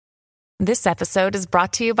This episode is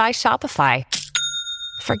brought to you by Shopify.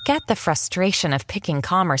 Forget the frustration of picking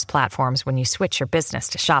commerce platforms when you switch your business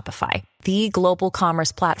to Shopify, the global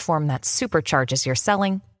commerce platform that supercharges your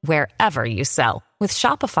selling wherever you sell. With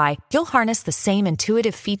Shopify, you'll harness the same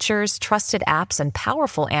intuitive features, trusted apps, and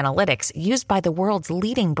powerful analytics used by the world's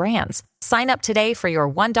leading brands. Sign up today for your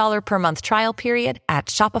 $1 per month trial period at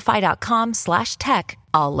shopify.com/tech,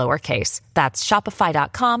 all lowercase. That's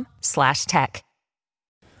shopify.com/tech.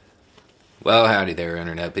 Well, howdy there,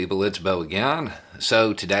 Internet people. It's Bo again.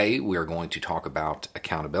 So today we're going to talk about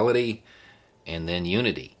accountability and then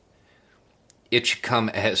unity. It should come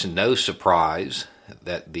as no surprise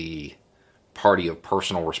that the party of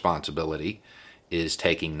personal responsibility is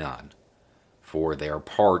taking none for their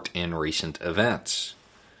part in recent events.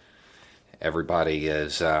 Everybody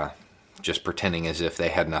is just pretending as if they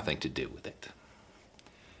had nothing to do with it.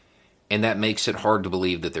 And that makes it hard to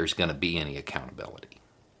believe that there's going to be any accountability.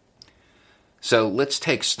 So let's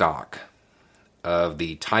take stock of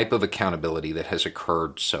the type of accountability that has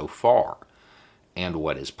occurred so far and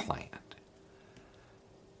what is planned.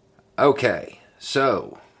 Okay,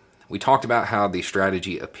 so we talked about how the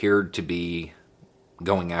strategy appeared to be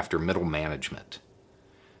going after middle management,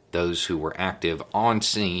 those who were active on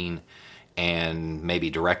scene and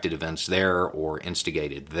maybe directed events there or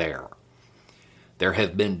instigated there. There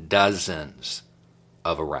have been dozens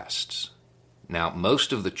of arrests. Now,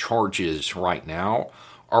 most of the charges right now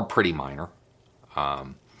are pretty minor.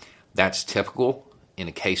 That's typical in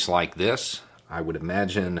a case like this. I would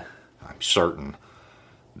imagine, I'm certain,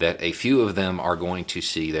 that a few of them are going to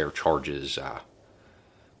see their charges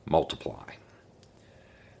multiply.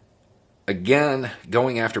 Again,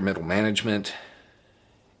 going after middle management,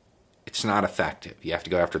 it's not effective. You have to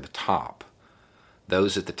go after the top.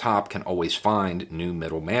 Those at the top can always find new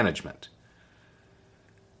middle management.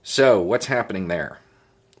 So, what's happening there?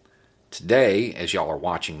 Today, as y'all are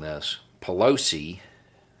watching this, Pelosi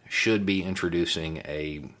should be introducing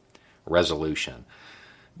a resolution.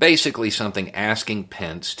 Basically something asking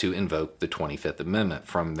Pence to invoke the 25th Amendment.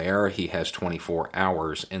 From there, he has 24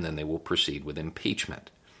 hours, and then they will proceed with impeachment.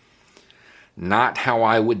 Not how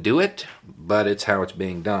I would do it, but it's how it's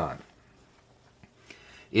being done.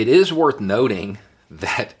 It is worth noting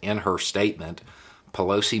that in her statement,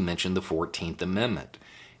 Pelosi mentioned the 14th Amendment.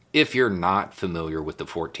 If you're not familiar with the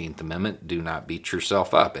 14th Amendment, do not beat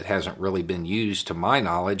yourself up. It hasn't really been used, to my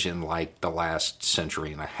knowledge, in like the last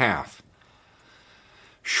century and a half.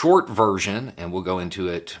 Short version, and we'll go into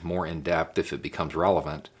it more in depth if it becomes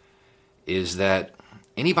relevant, is that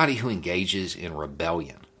anybody who engages in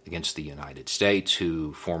rebellion against the United States,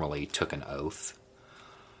 who formally took an oath,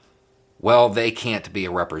 well, they can't be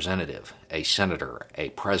a representative, a senator, a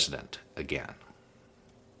president again.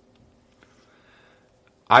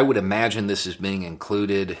 I would imagine this is being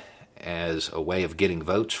included as a way of getting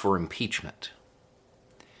votes for impeachment.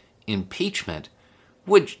 Impeachment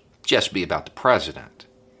would just be about the president.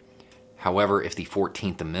 However, if the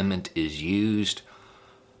 14th Amendment is used,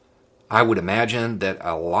 I would imagine that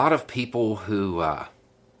a lot of people who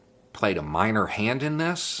played a minor hand in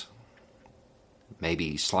this,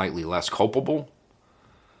 maybe slightly less culpable,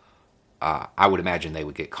 I would imagine they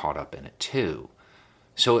would get caught up in it too.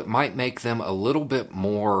 So it might make them a little bit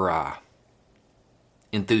more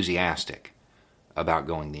enthusiastic about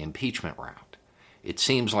going the impeachment route. It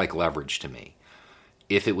seems like leverage to me.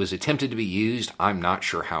 If it was attempted to be used, I'm not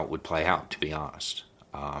sure how it would play out, to be honest.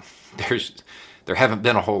 There haven't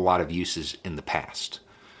been a whole lot of uses in the past.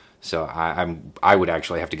 So I would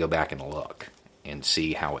actually have to go back and look and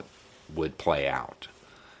see how it would play out.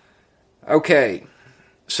 Okay,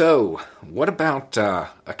 so what about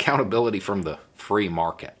accountability from the free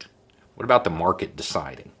market? What about the market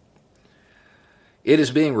deciding? It is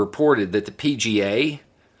being reported that the PGA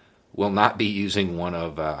will not be using one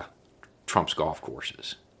of Trump's golf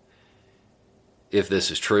courses. If this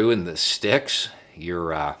is true and this sticks,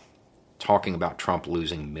 you're talking about Trump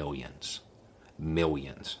losing millions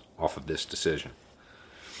off of this decision.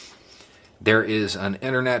 There is an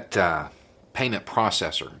internet payment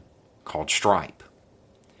processor called Stripe.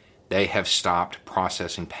 They have stopped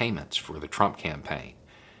processing payments for the Trump campaign.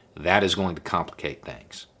 That is going to complicate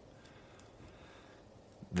things.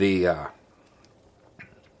 There's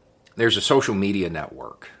a social media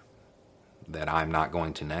network that I'm not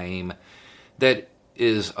going to name that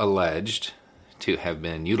is alleged to have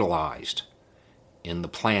been utilized in the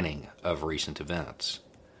planning of recent events.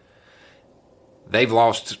 They've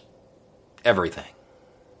lost everything.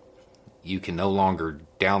 You can no longer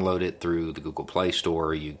download it through the Google Play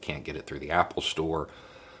Store. You can't get it through the Apple Store.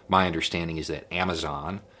 My understanding is that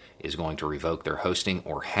Amazon is going to revoke their hosting,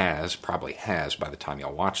 or probably has by the time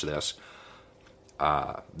y'all watch this.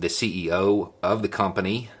 The CEO of the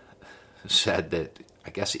company said that, I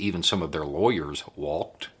guess even some of their lawyers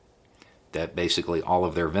walked, that basically all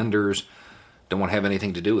of their vendors don't want to have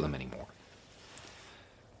anything to do with them anymore.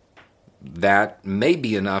 That may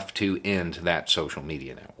be enough to end that social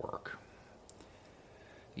media network.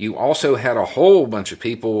 You also had a whole bunch of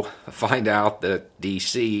people find out that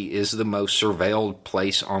DC is the most surveilled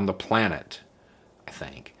place on the planet, I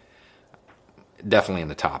think. Definitely in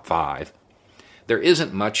the top 5. There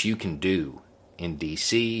isn't much you can do in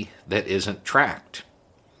DC that isn't tracked.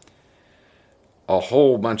 A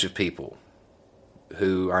whole bunch of people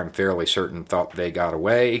who I'm fairly certain thought they got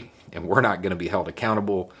away and were not going to be held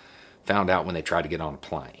accountable found out when they tried to get on a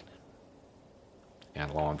plane.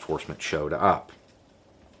 And law enforcement showed up.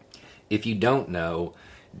 If you don't know,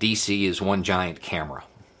 DC is one giant camera.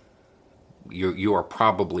 You are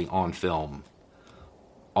probably on film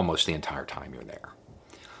almost the entire time you're there.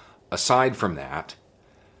 Aside from that,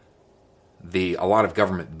 a lot of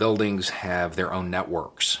government buildings have their own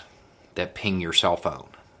networks that ping your cell phone.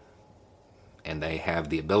 And they have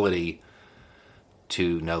the ability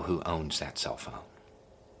to know who owns that cell phone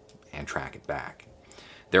and track it back.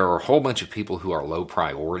 There are a whole bunch of people who are low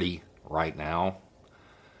priority right now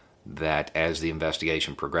that as the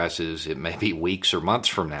investigation progresses, it may be weeks or months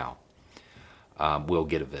from now, will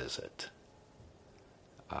get a visit.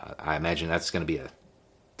 I imagine that's going to be a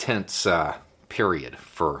tense period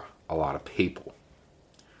for a lot of people.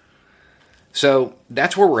 So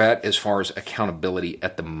that's where we're at as far as accountability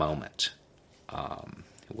at the moment.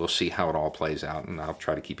 We'll see how it all plays out, and I'll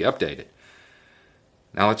try to keep you updated.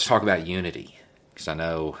 Now let's talk about unity, because I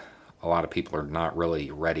know a lot of people are not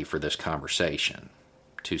really ready for this conversation.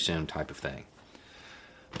 Too soon type of thing.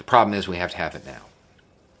 The problem is we have to have it now.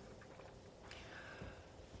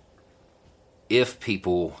 If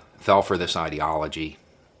people fell for this ideology,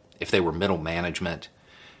 if they were middle management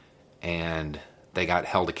and they got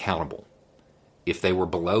held accountable, if they were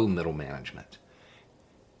below middle management,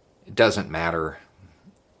 it doesn't matter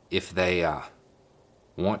if they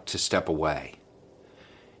want to step away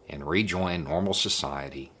and rejoin normal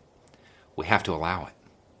society, we have to allow it.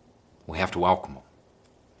 We have to welcome them.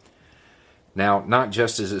 Now, not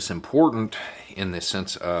just is this important in the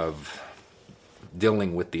sense of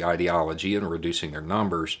dealing with the ideology and reducing their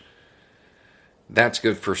numbers, that's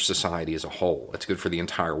good for society as a whole. It's good for the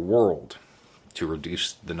entire world to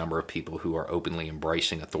reduce the number of people who are openly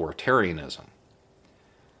embracing authoritarianism.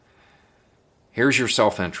 Here's your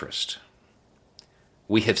self-interest.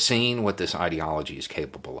 We have seen what this ideology is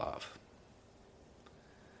capable of.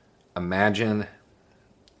 Imagine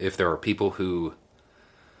if there are people who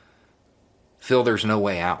feel there's no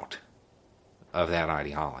way out of that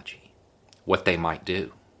ideology, what they might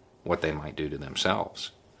do to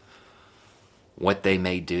themselves, what they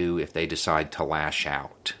may do if they decide to lash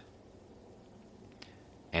out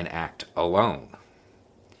and act alone.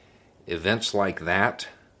 Events like that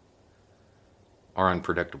are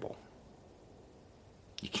unpredictable.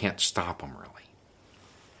 You can't stop them,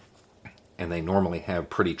 really. And they normally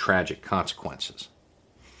have pretty tragic consequences.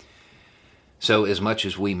 So as much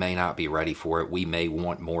as we may not be ready for it, we may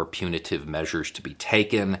want more punitive measures to be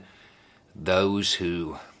taken. Those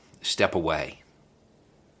who step away,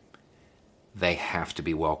 they have to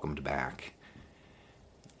be welcomed back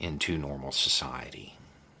into normal society,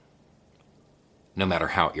 no matter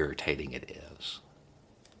how irritating it is.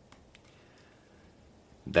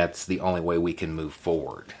 That's the only way we can move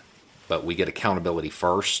forward. But we get accountability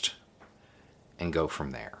first and go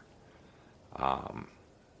from there.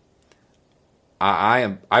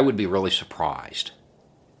 I would be really surprised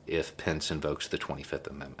if Pence invokes the 25th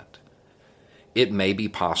Amendment. It may be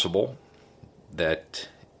possible that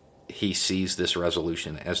he sees this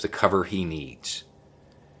resolution as the cover he needs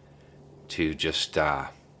to just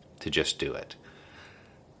do it.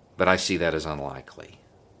 But I see that as unlikely.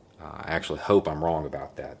 I actually hope I'm wrong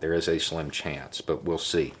about that. There is a slim chance, but we'll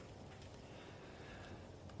see.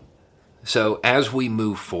 So as we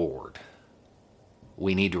move forward,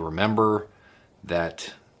 we need to remember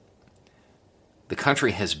that the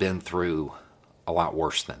country has been through a lot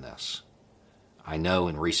worse than this. I know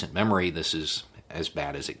in recent memory this is as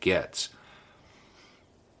bad as it gets,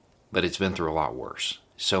 but it's been through a lot worse.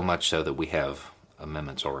 So much so that we have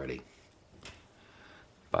amendments already.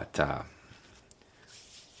 But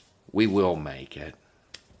we will make it.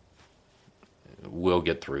 We'll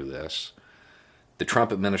get through this. The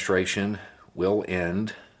Trump administration will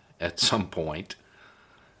end at some point,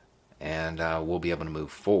 and we'll be able to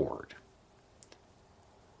move forward.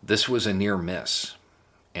 This was a near miss,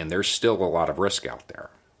 and there's still a lot of risk out there.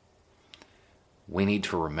 we need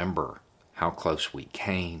to remember how close we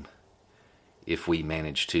came if we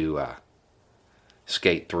manage to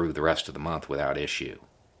skate through the rest of the month without issue.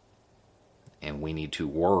 And we need to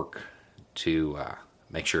work to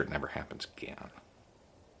make sure it never happens again.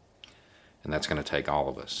 And that's going to take all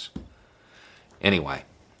of us. Anyway,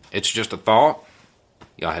 it's just a thought.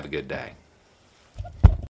 Y'all have a good day.